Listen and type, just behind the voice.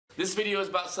This video is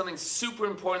about something super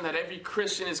important that every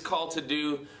Christian is called to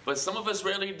do, but some of us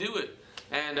rarely do it.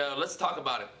 And let's talk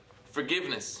about it.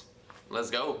 Forgiveness. Let's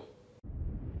go.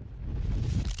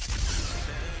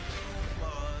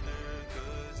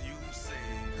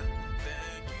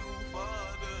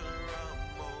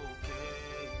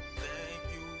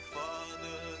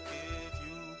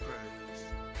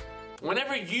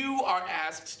 Whenever you are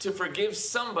asked to forgive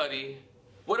somebody,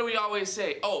 what do we always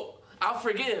say? Oh, I'll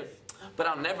forgive, but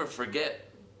I'll never forget.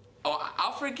 Oh,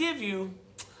 I'll forgive you,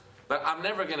 but I'm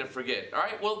never going to forget. All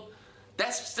right, well,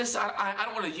 that's just, I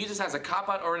don't want to use this as a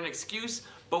cop-out or an excuse,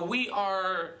 but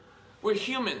we're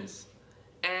humans.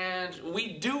 And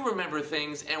we do remember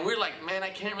things, and we're like, man, I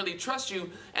can't really trust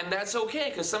you, and that's okay,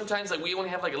 because sometimes we only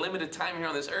have a limited time here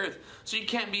on this earth, so you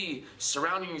can't be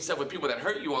surrounding yourself with people that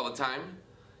hurt you all the time.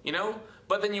 You know?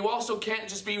 But then you also can't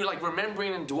just be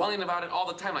remembering and dwelling about it all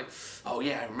the time. Oh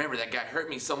yeah, I remember that guy hurt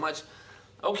me so much.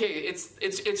 Okay,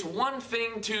 it's one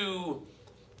thing to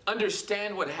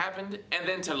understand what happened and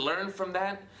then to learn from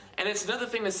that. And it's another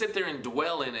thing to sit there and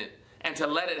dwell in it and to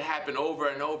let it happen over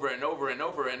and over and over and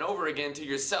over and over again to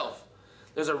yourself.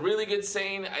 There's a really good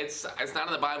saying, it's not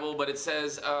in the Bible, but it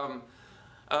says,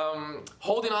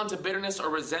 holding on to bitterness or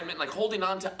resentment, holding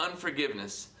on to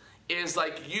unforgiveness, is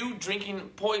like you drinking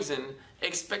poison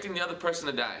expecting the other person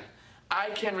to die. I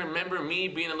can remember me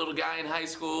being a little guy in high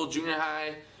school, junior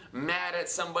high, mad at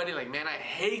somebody, man, I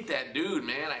hate that dude,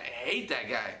 man, I hate that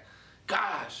guy.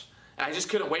 Gosh. And I just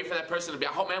couldn't wait for that person to be,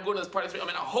 man, I'm going to this party,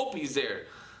 I hope he's there.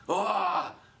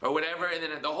 Oh, or whatever. And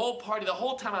then the whole party, the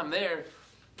whole time I'm there,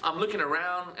 I'm looking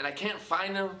around and I can't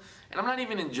find him. And I'm not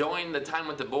even enjoying the time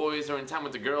with the boys or in time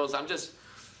with the girls.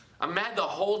 I'm mad the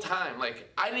whole time.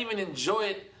 I didn't even enjoy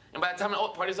it. And by the time the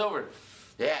party's over,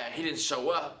 yeah, he didn't show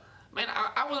up. Man,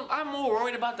 I'm more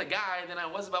worried about the guy than I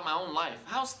was about my own life.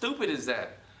 How stupid is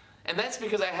that? And that's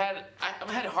because I've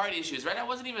had heart issues, right? I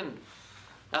wasn't even,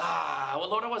 well,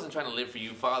 Lord, I wasn't trying to live for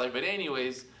you, Father. But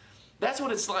anyways, that's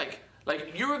what it's like.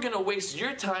 You're going to waste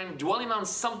your time dwelling on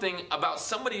something about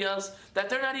somebody else that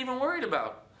they're not even worried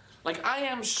about. I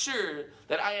am sure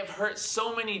that I have hurt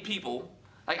so many people.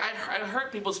 I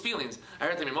hurt people's feelings. I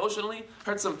hurt them emotionally,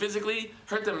 hurt them physically,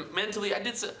 hurt them mentally. I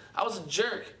was a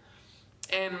jerk.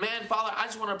 And man, Father, I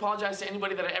just want to apologize to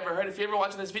anybody that I ever hurt. If you're ever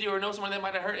watching this video or know someone that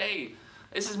might have hurt, hey,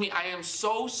 this is me. I am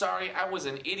so sorry. I was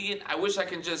an idiot. I wish I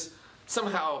could just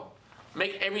somehow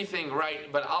make everything right.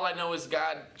 But all I know is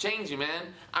God changed me,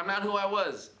 man. I'm not who I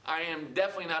was. I am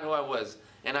definitely not who I was.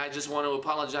 And I just want to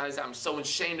apologize. I'm so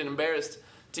ashamed and embarrassed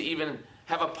to even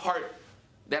have a part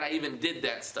that I even did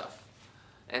that stuff.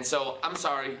 And so, I'm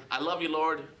sorry. I love you,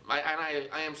 Lord. I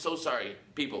am so sorry,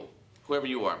 people. Whoever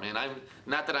you are, man.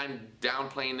 Not that I'm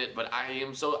downplaying it, but I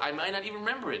might not even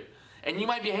remember it. And you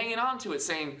might be hanging on to it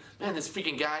saying, man, this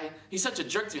freaking guy, he's such a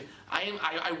jerk to me.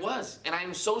 I was. And I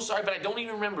am so sorry, but I don't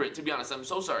even remember it, to be honest. I'm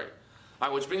so sorry. All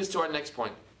right, which brings us to our next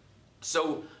point.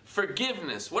 So,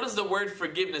 forgiveness. What does the word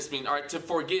forgiveness mean? All right, to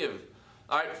forgive.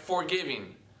 All right,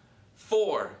 forgiving.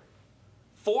 For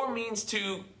means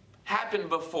to happen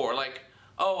before.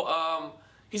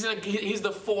 He's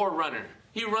the forerunner.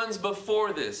 He runs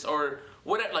before this, or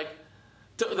whatever,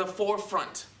 to the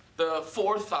forefront, the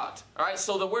forethought. All right,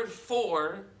 so the word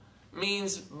for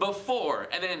means before,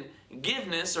 and then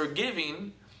giveness or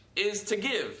giving is to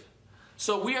give.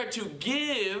 So we are to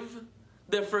give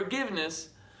the forgiveness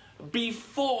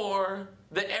before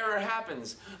the error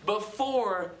happens,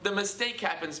 before the mistake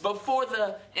happens, before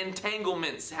the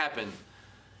entanglements happen.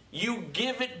 You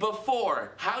give it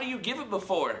before. How do you give it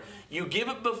before? You give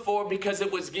it before because it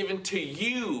was given to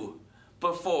you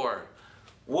before.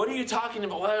 What are you talking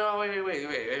about?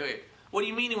 Wait. What do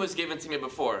you mean it was given to me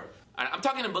before? I'm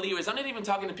talking to believers. I'm not even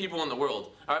talking to people in the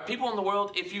world. All right, people in the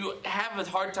world, if you have a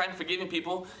hard time forgiving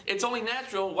people, it's only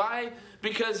natural. Why?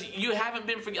 Because you haven't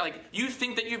been you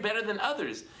think that you're better than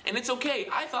others. And it's okay.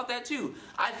 I thought that too.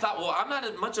 I thought, well, I'm not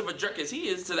as much of a jerk as he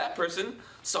is to that person.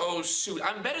 So shoot,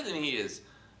 I'm better than he is.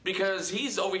 Because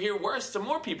he's over here worse to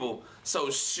more people.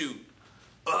 So shoot,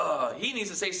 he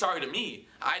needs to say sorry to me.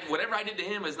 Whatever I did to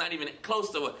him is not even close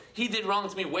to what he did wrong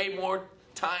to me way more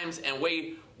times and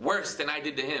way worse than I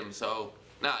did to him. So,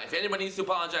 now, if anybody needs to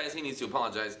apologize, he needs to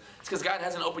apologize. It's because God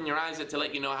hasn't opened your eyes yet to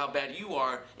let you know how bad you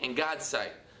are in God's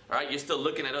sight. All right, you're still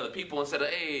looking at other people instead of,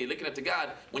 hey, looking up to God.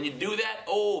 When you do that,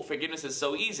 forgiveness is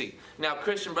so easy. Now,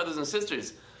 Christian brothers and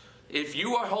sisters, if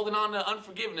you are holding on to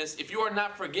unforgiveness, if you are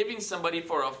not forgiving somebody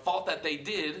for a fault that they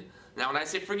did, now when I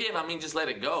say forgive, I mean just let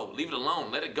it go. Leave it alone.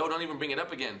 Let it go. Don't even bring it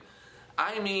up again.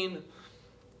 I mean,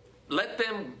 let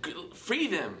them, free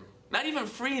them. Not even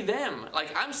free them.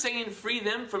 Like, I'm saying free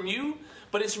them from you,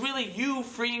 but it's really you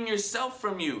freeing yourself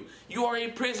from you. You are a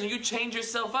prisoner. You change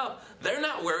yourself up. They're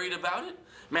not worried about it.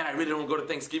 Man, I really don't want to go to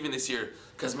Thanksgiving this year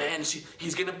because, man,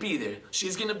 he's going to be there.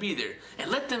 She's going to be there.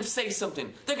 And let them say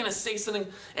something. They're going to say something,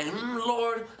 and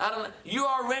Lord, I don't know. You're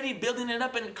already building it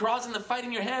up and causing the fight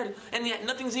in your head, and yet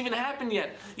nothing's even happened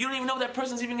yet. You don't even know that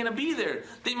person's even going to be there.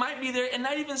 They might be there and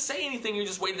not even say anything. You're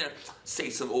just waiting there. Say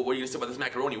something. Oh, what are you going to say about this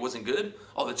macaroni? It wasn't good.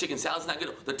 Oh, the chicken salad's not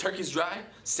good. The turkey's dry.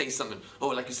 Say something. Oh,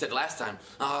 like you said last time.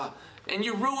 And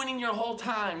you're ruining your whole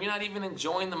time. You're not even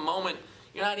enjoying the moment.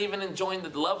 You're not even enjoying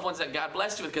the loved ones that God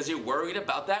blessed you with because you're worried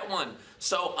about that one.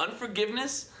 So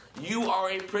unforgiveness, you are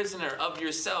a prisoner of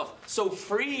yourself. So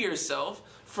free yourself.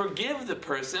 Forgive the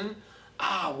person.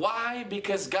 Why?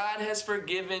 Because God has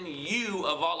forgiven you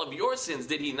of all of your sins.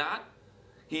 Did he not?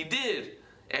 He did.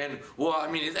 And, well,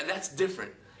 I mean, that's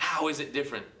different. How is it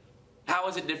different? How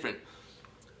is it different?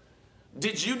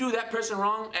 Did you do that person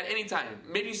wrong at any time?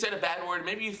 Maybe you said a bad word.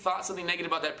 Maybe you thought something negative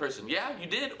about that person. Yeah, you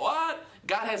did. What?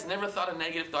 God has never thought a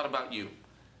negative thought about you.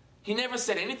 He never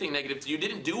said anything negative to you.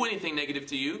 Didn't do anything negative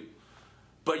to you.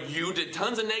 But you did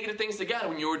tons of negative things to God.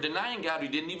 When you were denying God, you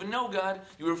didn't even know God.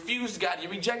 You refused God. You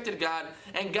rejected God.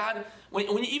 And God,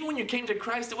 even when you came to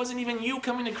Christ, it wasn't even you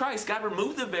coming to Christ. God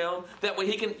removed the veil. That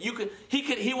way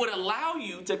He would allow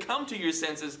you to come to your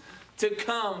senses, to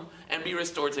come and be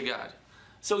restored to God.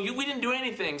 So we didn't do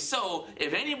anything. So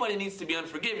if anybody needs to be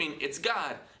unforgiving, it's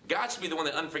God. God should be the one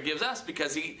that unforgives us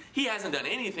because he hasn't done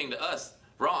anything to us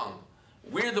wrong.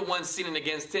 We're the ones sinning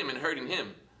against him and hurting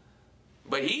him.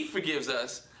 But he forgives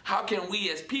us. How can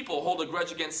we as people hold a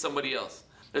grudge against somebody else?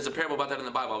 There's a parable about that in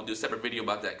the Bible. I'll do a separate video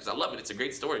about that because I love it. It's a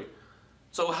great story.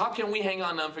 So how can we hang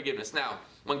on to unforgiveness? Now,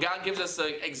 when God gives us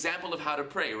an example of how to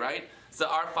pray, right? So,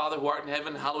 our Father who art in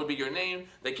heaven, hallowed be your name.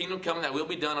 Thy kingdom come, thy will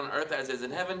be done on earth as it is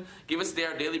in heaven. Give us today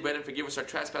our daily bread and forgive us our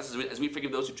trespasses as we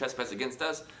forgive those who trespass against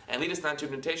us. And lead us not into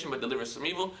temptation, but deliver us from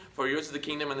evil. For yours is the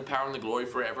kingdom and the power and the glory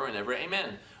forever and ever.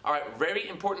 Amen. All right, very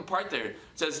important part there. It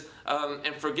says,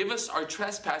 and forgive us our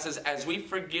trespasses as we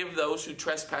forgive those who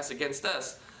trespass against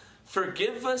us.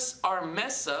 Forgive us our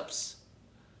mess-ups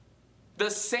the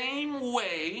same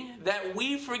way that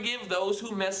we forgive those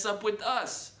who mess up with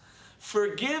us.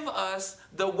 Forgive us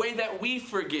the way that we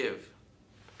forgive.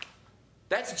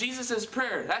 That's Jesus'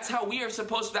 prayer. That's how we are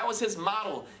supposed to. That was his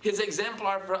model, his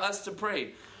exemplar for us to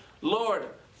pray. Lord,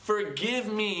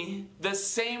 forgive me the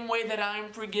same way that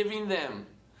I'm forgiving them.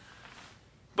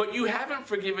 But you haven't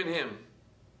forgiven him.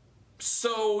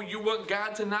 So you want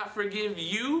God to not forgive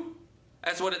you?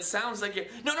 That's what it sounds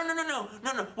like.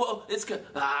 No. Well, it's good.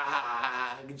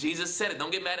 Jesus said it.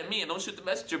 Don't get mad at me and don't shoot the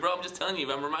messenger, bro. I'm just telling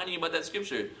you. I'm reminding you about that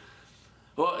scripture.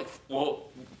 Well,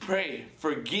 pray.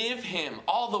 Forgive him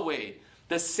all the way.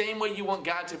 The same way you want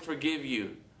God to forgive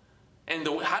you. And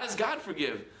how does God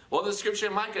forgive? Well, the scripture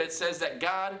in Micah, it says that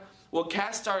God will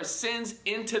cast our sins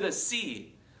into the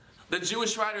sea. The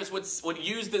Jewish writers would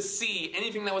use the sea,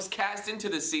 anything that was cast into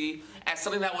the sea, as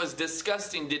something that was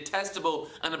disgusting, detestable,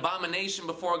 an abomination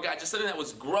before God. Just something that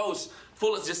was gross,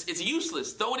 full of it's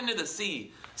useless. Throw it into the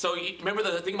sea. So you remember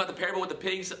the thing about the parable with the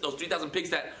pigs, those 3,000 pigs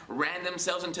that ran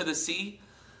themselves into the sea?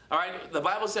 All right, the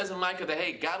Bible says in Micah that,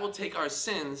 hey, God will take our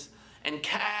sins and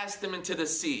cast them into the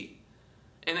sea.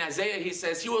 In Isaiah, he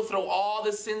says he will throw all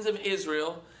the sins of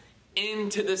Israel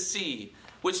into the sea,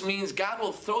 which means God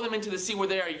will throw them into the sea where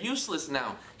they are useless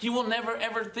now. He will never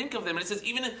ever think of them. And it says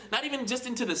not even just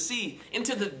into the sea,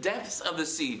 into the depths of the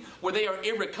sea where they are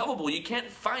irrecoverable. You can't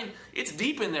find, it's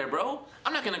deep in there, bro.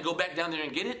 I'm not going to go back down there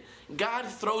and get it. God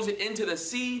throws it into the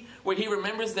sea where he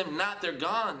remembers them not. They're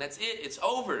gone. That's it. It's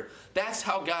over. That's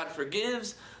how God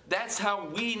forgives. That's how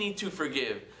we need to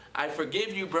forgive. I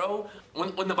forgive you, bro.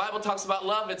 When the Bible talks about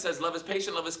love, it says love is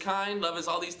patient, love is kind, love is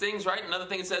all these things, right? Another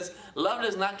thing it says, love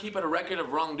does not keep a record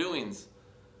of wrongdoings.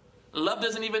 Love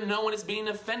doesn't even know when it's being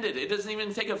offended. It doesn't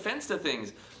even take offense to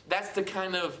things. That's the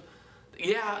kind of,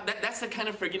 that's the kind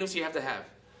of forgiveness you have to have.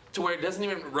 To where it doesn't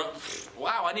even,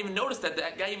 wow, I didn't even notice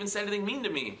that guy even said anything mean to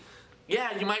me.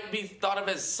 Yeah, you might be thought of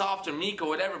as soft or meek or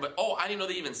whatever, but I didn't know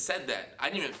they even said that. I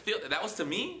didn't even feel that. That was to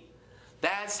me?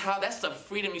 That's the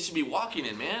freedom you should be walking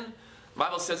in, man. The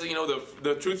Bible says that,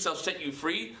 the truth shall set you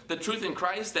free. The truth in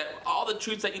Christ, that all the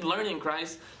truths that you learn in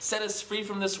Christ set us free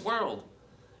from this world.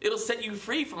 It'll set you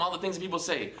free from all the things that people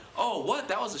say. Oh, what?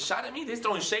 That was a shot at me? They're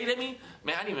throwing shade at me?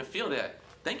 Man, I didn't even feel that.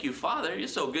 Thank you, Father. You're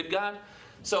so good, God.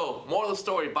 So, moral of the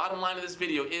story, bottom line of this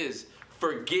video is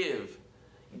forgive.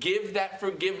 Give that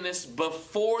forgiveness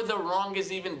before the wrong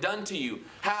is even done to you.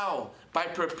 How? By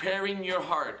preparing your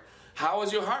heart. How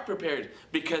is your heart prepared?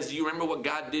 Because you remember what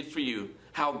God did for you.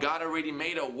 How God already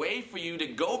made a way for you to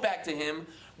go back to him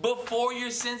before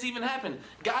your sins even happen.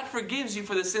 God forgives you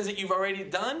for the sins that you've already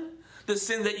done, the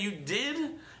sins that you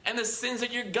did, and the sins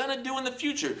that you're gonna do in the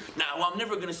future. Now, well, I'm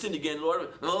never gonna sin again, Lord.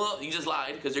 No, you just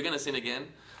lied, because you're gonna sin again.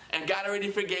 And God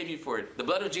already forgave you for it. The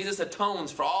blood of Jesus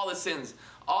atones for all the sins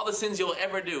you'll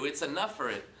ever do. It's enough for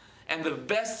it. And the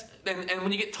best, and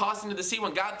when you get tossed into the sea,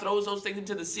 when God throws those things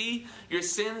into the sea, your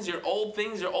sins, your old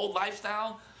things, your old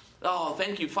lifestyle, oh,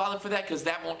 thank you, Father, for that, because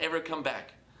that won't ever come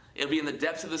back. It'll be in the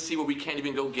depths of the sea where we can't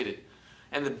even go get it.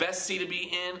 And the best sea to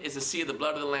be in is the sea of the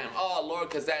blood of the Lamb. Oh, Lord,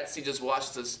 because that sea just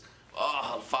washed us.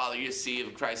 Oh, Father, your sea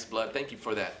of Christ's blood. Thank you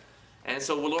for that. And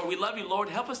so, Lord, we love you, Lord.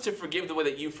 Help us to forgive the way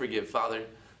that you forgive, Father,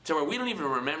 to where we don't even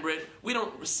remember it. We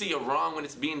don't see a wrong when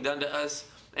it's being done to us.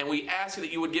 And we ask you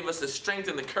that you would give us the strength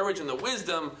and the courage and the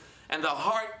wisdom and the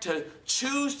heart to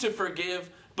choose to forgive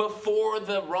before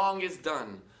the wrong is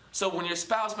done. So when your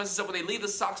spouse messes up, when they leave the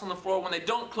socks on the floor, when they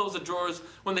don't close the drawers,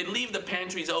 when they leave the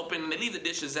pantries open, when they leave the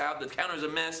dishes out, the counter's a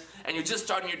mess, and you're just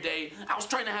starting your day, I was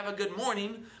trying to have a good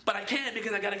morning, but I can't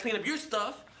because I got to clean up your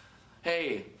stuff.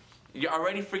 Hey, you're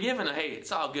already forgiven. Hey,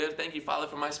 it's all good. Thank you, Father,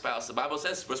 for my spouse. The Bible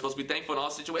says we're supposed to be thankful in all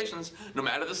situations, no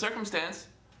matter the circumstance.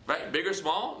 Right? Big or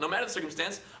small, no matter the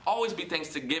circumstance, always give thanks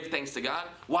to God.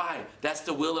 Why? That's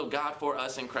the will of God for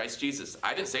us in Christ Jesus.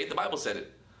 I didn't say it, the Bible said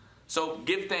it. So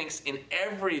give thanks in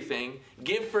everything.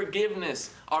 Give forgiveness.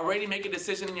 Already make a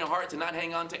decision in your heart to not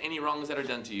hang on to any wrongs that are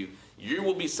done to you. You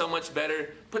will be so much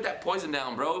better. Put that poison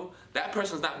down, bro. That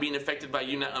person's not being affected by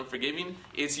you not unforgiving.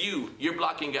 It's you. You're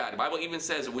blocking God. The Bible even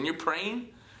says when you're praying,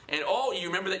 and oh, you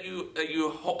remember that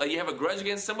you have a grudge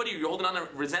against somebody, or you're holding on to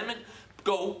resentment,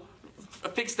 go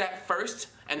fix that first,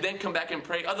 and then come back and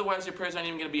pray. Otherwise, your prayers aren't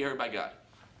even going to be heard by God.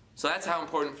 So that's how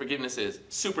important forgiveness is.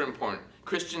 Super important.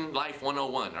 Christian life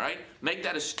 101, all right? Make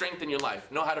that a strength in your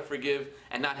life. Know how to forgive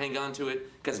and not hang on to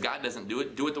it because God doesn't do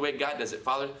it. Do it the way God does it.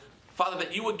 Father,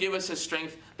 that you would give us a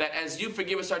strength that as you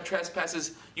forgive us our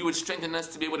trespasses, you would strengthen us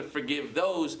to be able to forgive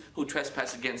those who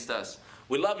trespass against us.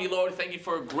 We love you, Lord. Thank you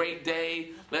for a great day.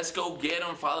 Let's go get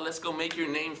them, Father. Let's go make your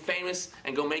name famous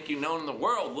and go make you known in the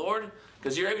world, Lord,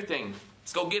 because you're everything.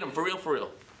 Let's go get them, for real, for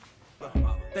real.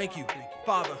 Thank you,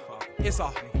 Father. It's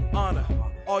our honor.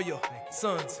 All your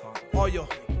sons, all your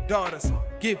daughters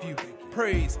give you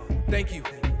praise. Thank you,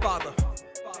 Father.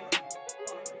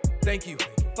 Thank you,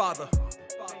 Father.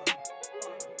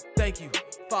 Thank you,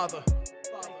 Father.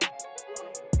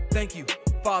 Thank you,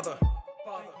 Father.